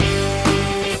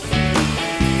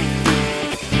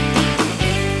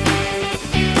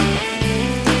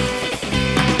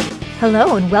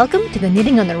Hello and welcome to the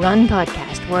Knitting on the Run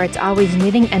podcast, where it's always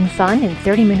knitting and fun in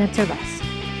 30 minutes or less.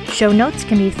 Show notes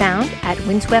can be found at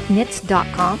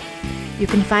windsweptknits.com. You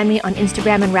can find me on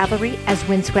Instagram and Ravelry as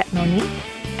windsweptmonique,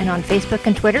 and on Facebook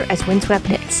and Twitter as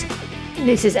windsweptknits.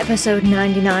 This is episode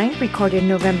 99, recorded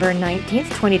November 19th,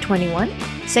 2021.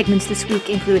 Segments this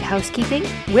week include housekeeping,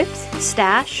 whips,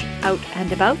 stash, out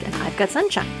and about, and I've got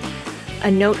sunshine. A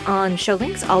note on show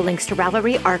links: all links to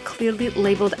Ravelry are clearly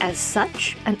labeled as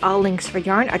such, and all links for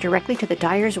yarn are directly to the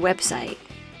dyer's website.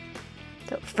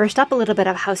 So first up, a little bit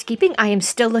of housekeeping. I am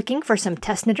still looking for some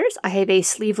test knitters. I have a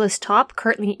sleeveless top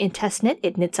currently in test knit.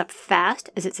 It knits up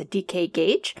fast as it's a DK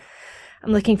gauge.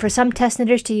 I'm looking for some test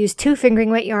knitters to use 2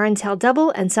 fingering weight yarns held double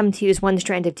and some to use 1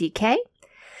 strand of DK.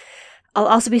 I'll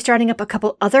also be starting up a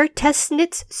couple other test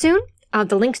knits soon.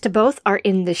 The links to both are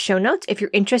in the show notes. If you're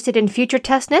interested in future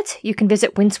test knits, you can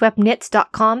visit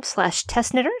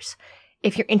windsweptknits.com/test knitters.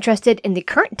 If you're interested in the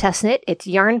current test knit, it's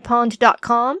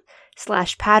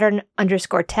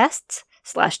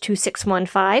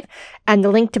yarnpond.com/pattern_tests/2615. And the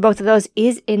link to both of those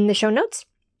is in the show notes.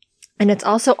 And it's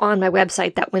also on my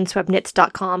website, that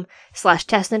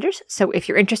windsweptknits.com/test knitters. So if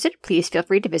you're interested, please feel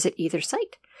free to visit either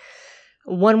site.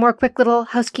 One more quick little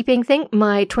housekeeping thing.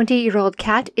 My 20-year-old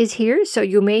cat is here, so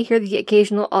you may hear the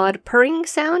occasional odd purring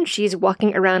sound. She's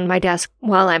walking around my desk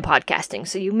while I'm podcasting,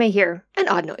 so you may hear an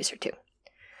odd noise or two.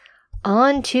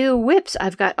 On to whips.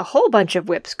 I've got a whole bunch of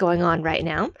whips going on right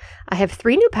now. I have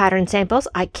 3 new pattern samples.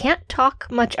 I can't talk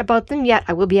much about them yet.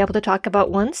 I will be able to talk about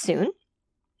one soon.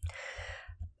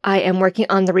 I am working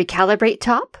on the Recalibrate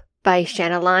top by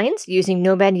Shanna Lines using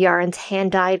Nomad Yarn's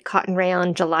hand-dyed cotton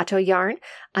rayon gelato yarn.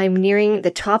 I'm nearing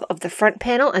the top of the front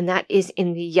panel, and that is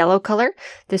in the yellow color.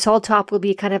 This whole top will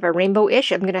be kind of a rainbow-ish.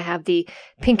 I'm going to have the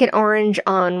pink and orange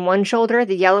on one shoulder,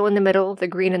 the yellow in the middle, the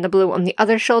green and the blue on the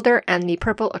other shoulder, and the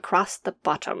purple across the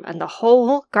bottom. And the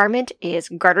whole garment is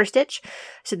garter stitch.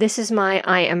 So this is my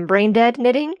I am brain dead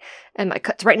knitting. And my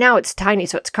cuts right now, it's tiny,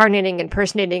 so it's car knitting and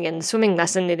purse knitting and swimming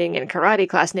lesson knitting and karate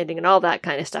class knitting and all that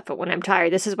kind of stuff. But when I'm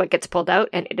tired, this is what gets pulled out,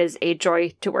 and it is a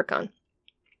joy to work on.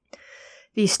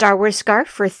 The Star Wars scarf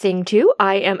for Thing 2,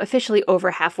 I am officially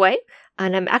over halfway,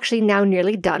 and I'm actually now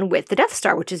nearly done with the Death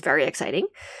Star, which is very exciting.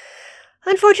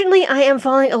 Unfortunately, I am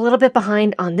falling a little bit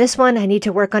behind on this one. I need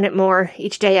to work on it more.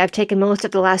 Each day I've taken most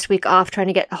of the last week off trying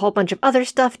to get a whole bunch of other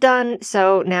stuff done,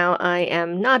 so now I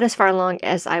am not as far along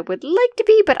as I would like to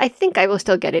be, but I think I will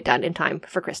still get it done in time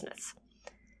for Christmas.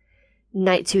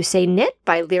 Nights Who Say Knit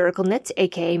by Lyrical Knits,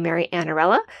 aka Mary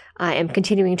Annarella. I am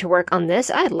continuing to work on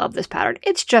this. I love this pattern.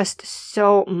 It's just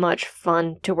so much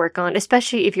fun to work on,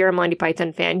 especially if you're a Monty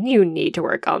Python fan. You need to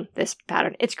work on this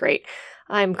pattern. It's great.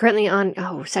 I'm currently on,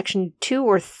 section 2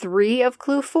 or 3 of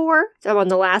clue 4. So I'm on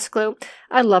the last clue.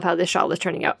 I love how this shawl is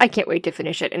turning out. I can't wait to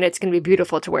finish it, and it's going to be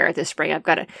beautiful to wear this spring. I've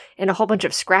got it in a whole bunch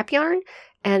of scrap yarn,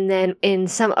 and then in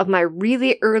some of my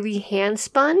really early hand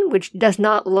spun, which does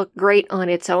not look great on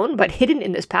its own, but hidden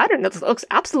in this pattern, it looks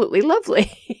absolutely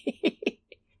lovely.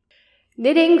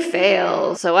 Knitting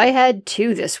fail. So I had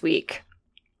 2 this week.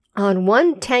 On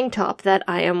one tank top that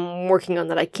I am working on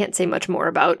that I can't say much more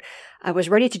about, I was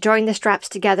ready to join the straps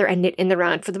together and knit in the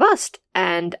round for the bust,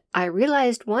 and I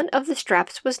realized one of the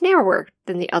straps was narrower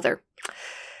than the other.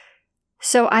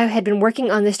 So I had been working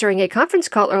on this during a conference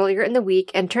call earlier in the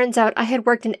week, and turns out I had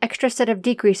worked an extra set of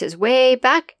decreases way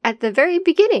back at the very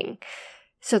beginning.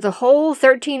 So the whole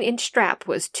 13-inch strap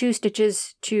was 2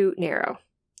 stitches too narrow.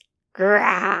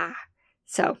 Grah!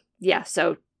 So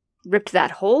ripped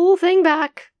that whole thing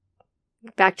back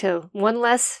to one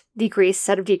less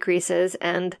set of decreases,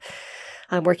 and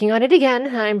I'm working on it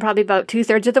again. I'm probably about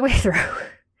 2/3 of the way through.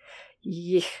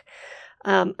 Yeah.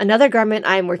 Another garment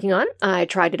I'm working on, I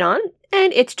tried it on,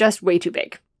 and it's just way too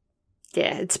big.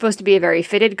 Yeah, it's supposed to be a very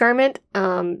fitted garment,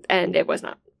 and it was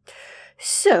not.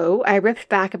 So I ripped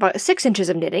back about 6 inches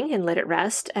of knitting and let it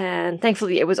rest, and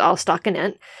thankfully it was all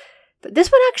stockinette. But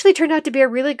this one actually turned out to be a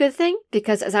really good thing,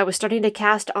 because as I was starting to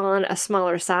cast on a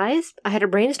smaller size, I had a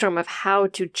brainstorm of how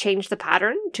to change the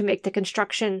pattern to make the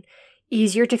construction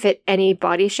easier to fit any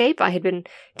body shape. I had been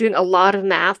doing a lot of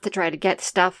math to try to get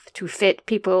stuff to fit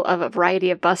people of a variety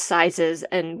of bust sizes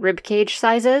and rib cage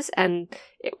sizes, and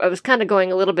I was kind of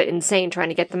going a little bit insane trying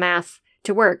to get the math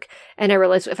to work. And I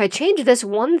realized if I change this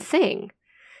one thing,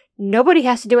 nobody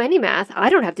has to do any math. I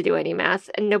don't have to do any math,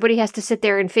 and nobody has to sit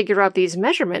there and figure out these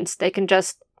measurements. They can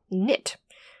just knit.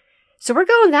 So we're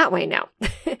going that way now.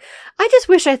 I just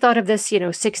wish I thought of this,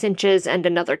 6 inches and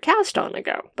another cast on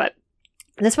ago, but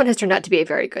this one has turned out to be a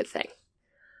very good thing.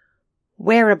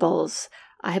 Wearables.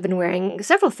 I have been wearing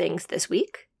several things this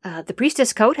week. The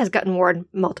Priestess coat has gotten worn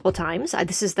multiple times.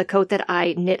 This is the coat that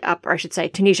I knit up, or I should say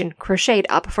Tunisian crocheted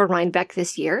up for Rhinebeck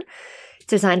this year. It's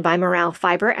designed by Morale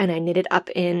Fiber, and I knit it up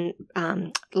in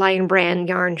Lion Brand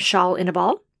yarn shawl in a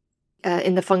ball.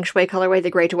 In the feng shui colorway, the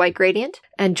gray to white gradient,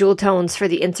 and jewel tones for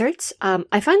the inserts.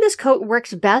 I find this coat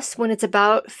works best when it's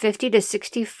about 50 to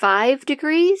 65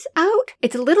 degrees out.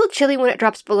 It's a little chilly when it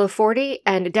drops below 40,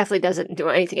 and it definitely doesn't do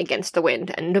anything against the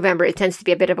wind. And November, it tends to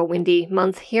be a bit of a windy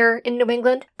month here in New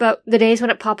England. But the days when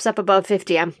it pops up above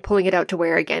 50, I'm pulling it out to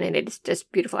wear again, and it's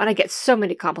just beautiful. And I get so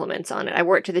many compliments on it. I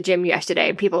wore it to the gym yesterday,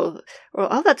 and people were,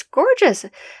 "Oh, that's gorgeous.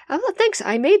 Oh, thanks.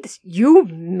 I made this." You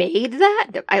made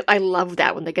that? I love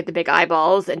that when they get the big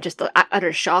eyeballs and just the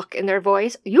utter shock in their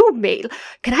voice. "You made,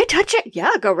 can I touch it?"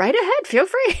 "Yeah, go right ahead, feel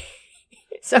free."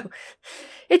 So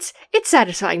it's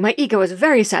satisfying. My ego is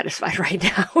very satisfied right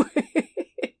now.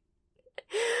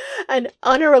 And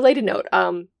on a related note,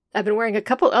 I've been wearing a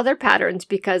couple other patterns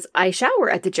because I shower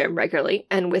at the gym regularly,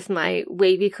 and with my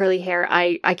wavy curly hair,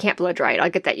 I can't blow dry it. I'll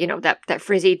get that, that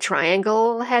frizzy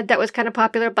triangle head that was kind of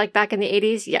popular like back in the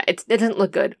 80s. Yeah, it doesn't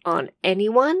look good on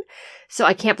anyone, so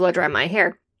I can't blow dry my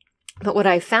hair. But what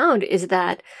I found is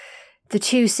that the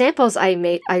two samples I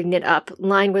knit up,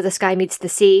 Line Where the Sky Meets the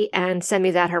Sea and Send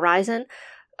Me That Horizon,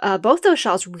 both those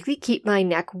shawls really keep my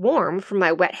neck warm from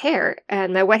my wet hair,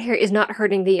 and my wet hair is not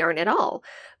hurting the yarn at all.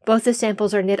 Both the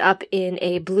samples are knit up in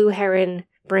a Blue Heron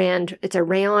brand. It's a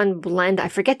rayon blend. I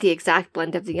forget the exact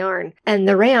blend of the yarn. And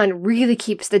the rayon really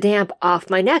keeps the damp off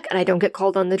my neck, and I don't get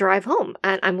cold on the drive home.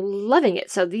 And I'm loving it.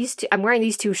 So I'm wearing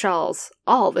these two shawls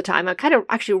all the time. I'm kind of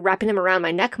actually wrapping them around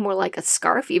my neck more like a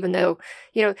scarf, even though,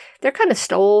 they're kind of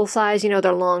stole size. They're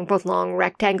both long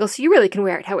rectangles, so you really can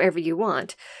wear it however you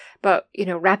want. But,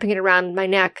 wrapping it around my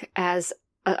neck as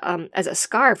a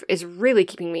scarf is really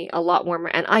keeping me a lot warmer,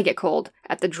 and I get cold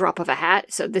at the drop of a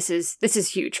hat. So this is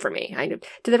huge for me. I know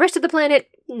to the rest of the planet,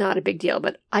 not a big deal,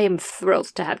 but I am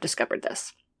thrilled to have discovered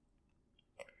this.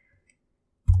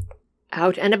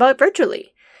 Out and about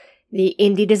virtually. The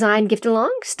Indie Design Gift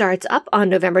Along starts up on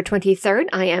November 23rd.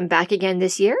 I am back again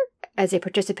this year as a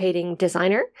participating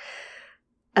designer.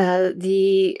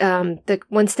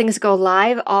 Once things go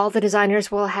live, all the designers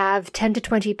will have 10 to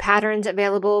 20 patterns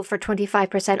available for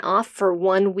 25% off for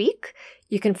 1 week.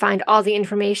 You can find all the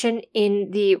information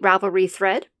in the Ravelry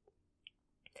thread.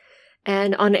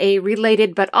 And on a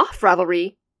related but off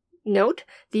Ravelry note,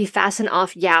 the Fasten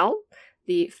Off YAL,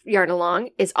 the Yarn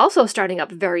Along, is also starting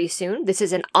up very soon. This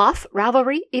is an off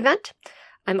Ravelry event.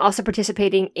 I'm also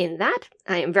participating in that.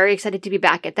 I am very excited to be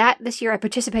back at that this year. I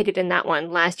participated in that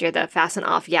one last year, the Fasten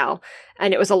Off YAL,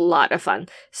 and it was a lot of fun.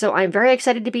 So I'm very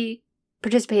excited to be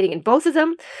participating in both of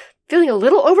them. Feeling a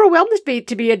little overwhelmed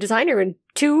to be a designer and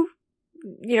two,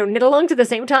 knit along to the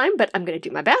same time, but I'm going to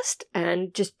do my best,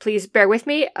 and just please bear with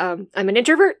me. I'm an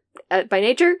introvert by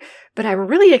nature, but I'm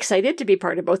really excited to be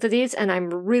part of both of these, and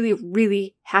I'm really,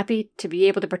 really happy to be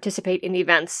able to participate in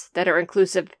events that are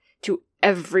inclusive to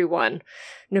everyone,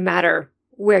 no matter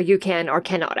where you can or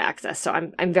cannot access. So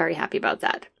I'm very happy about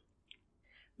that.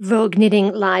 Vogue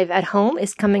Knitting Live at Home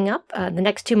is coming up. The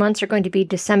next 2 months are going to be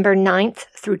December 9th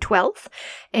through 12th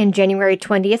and January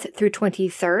 20th through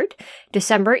 23rd.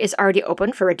 December is already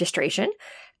open for registration.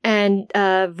 And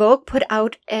Vogue put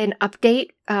out an update.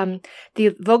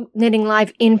 The Vogue Knitting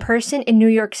Live in person in New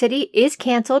York City is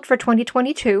canceled for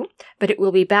 2022, but it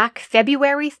will be back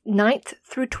February 9th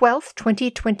through 12th,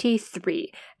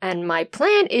 2023. And my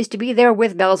plan is to be there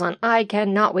with bells on. I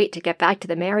cannot wait to get back to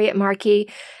the Marriott Marquis,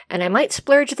 and I might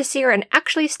splurge this year and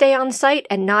actually stay on site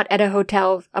and not at a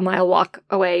hotel a mile walk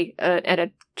away at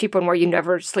a cheap one where you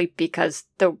never sleep because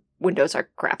the windows are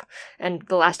crap. And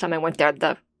the last time I went there,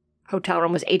 the hotel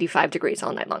room was 85 degrees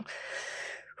all night long.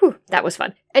 Whew, that was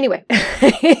fun. Anyway,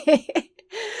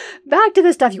 back to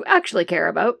the stuff you actually care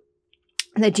about.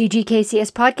 The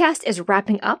GGKCS podcast is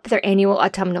wrapping up their annual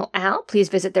autumnal AL. Please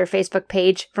visit their Facebook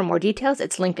page for more details.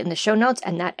 It's linked in the show notes,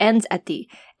 and that ends at the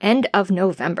end of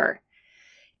November.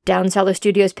 Downseller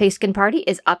Studios Pigskin Party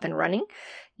is up and running.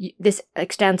 This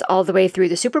extends all the way through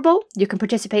the Super Bowl. You can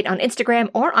participate on Instagram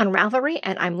or on Ravelry,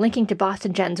 and I'm linking to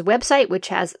Boston Jen's website, which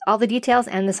has all the details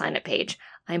and the sign-up page.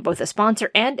 I'm both a sponsor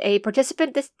and a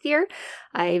participant this year.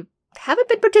 I haven't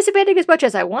been participating as much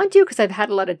as I want to because I've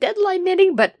had a lot of deadline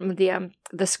knitting, but the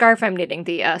scarf I'm knitting,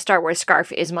 the Star Wars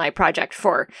scarf, is my project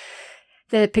for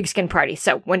the Pigskin Party.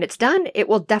 So when it's done, it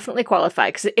will definitely qualify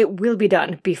because it will be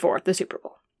done before the Super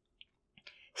Bowl.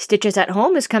 Stitches at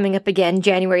Home is coming up again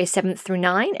January 7th through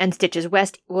 9, and Stitches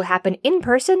West will happen in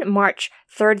person March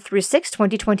 3rd through 6th,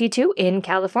 2022 in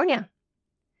California.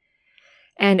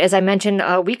 And as I mentioned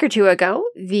a week or two ago,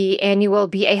 the annual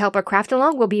Be a Helper Craft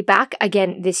Along will be back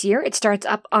again this year. It starts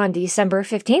up on December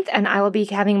 15th, and I will be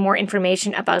having more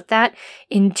information about that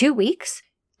in 2 weeks.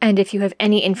 And if you have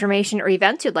any information or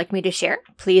events you'd like me to share,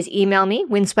 please email me,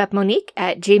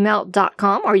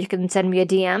 windsweptmonique@gmail.com, or you can send me a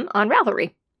DM on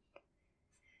Ravelry.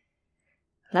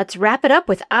 Let's wrap it up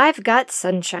with I've Got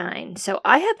Sunshine. So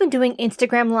I have been doing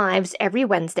Instagram Lives every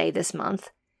Wednesday this month,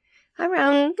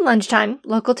 around lunchtime,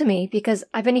 local to me, because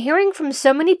I've been hearing from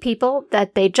so many people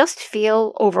that they just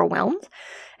feel overwhelmed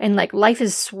and like life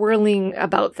is swirling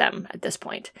about them at this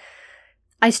point.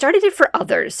 I started it for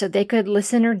others so they could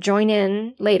listen or join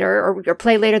in later or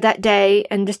play later that day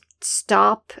and just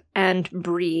stop and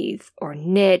breathe or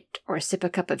knit or sip a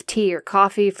cup of tea or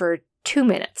coffee for 2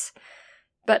 minutes.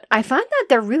 But I find that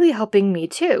they're really helping me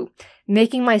too.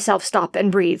 Making myself stop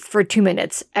and breathe for 2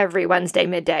 minutes every Wednesday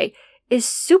midday is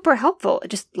super helpful,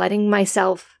 just letting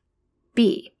myself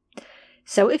be.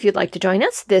 So if you'd like to join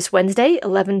us this Wednesday,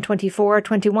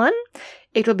 11/24/21,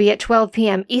 it will be at 12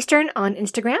 p.m. Eastern on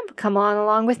Instagram. Come on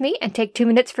along with me and take 2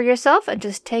 minutes for yourself and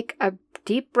just take a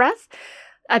deep breath.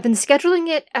 I've been scheduling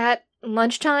it at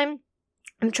lunchtime.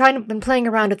 Been playing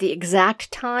around with the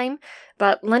exact time,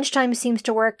 but lunchtime seems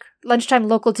to work. Lunchtime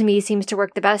local to me seems to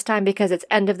work the best time because it's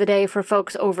end of the day for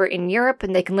folks over in Europe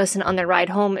and they can listen on their ride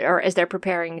home or as they're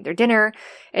preparing their dinner.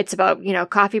 It's about,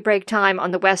 coffee break time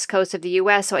on the west coast of the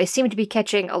US. So I seem to be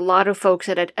catching a lot of folks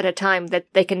at a time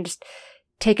that they can just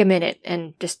take a minute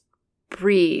and just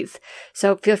breathe.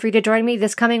 So feel free to join me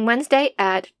this coming Wednesday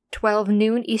at 12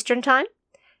 noon Eastern time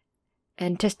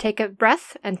and just take a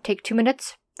breath and take 2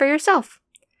 minutes for yourself.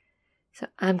 So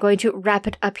I'm going to wrap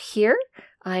it up here.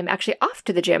 I'm actually off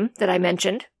to the gym that I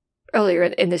mentioned earlier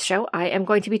in this show. I am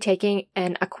going to be taking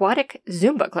an aquatic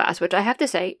Zumba class, which I have to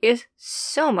say is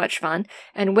so much fun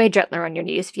and way gentler on your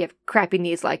knees. If you have crappy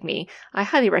knees like me, I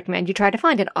highly recommend you try to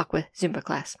find an aqua Zumba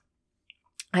class.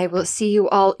 I will see you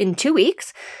all in 2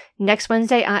 weeks. Next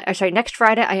Friday,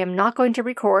 I am not going to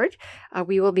record.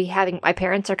 We will be having, my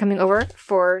parents are coming over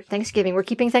for Thanksgiving. We're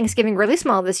keeping Thanksgiving really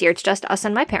small this year. It's just us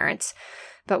and my parents.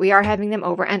 But we are having them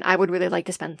over, and I would really like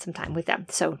to spend some time with them.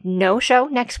 So no show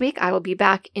next week. I will be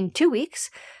back in 2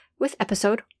 weeks with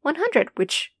episode 100,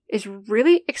 which is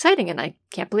really exciting, and I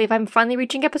can't believe I'm finally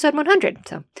reaching episode 100.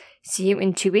 So see you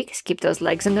in 2 weeks. Keep those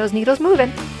legs and those needles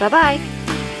moving. Bye-bye.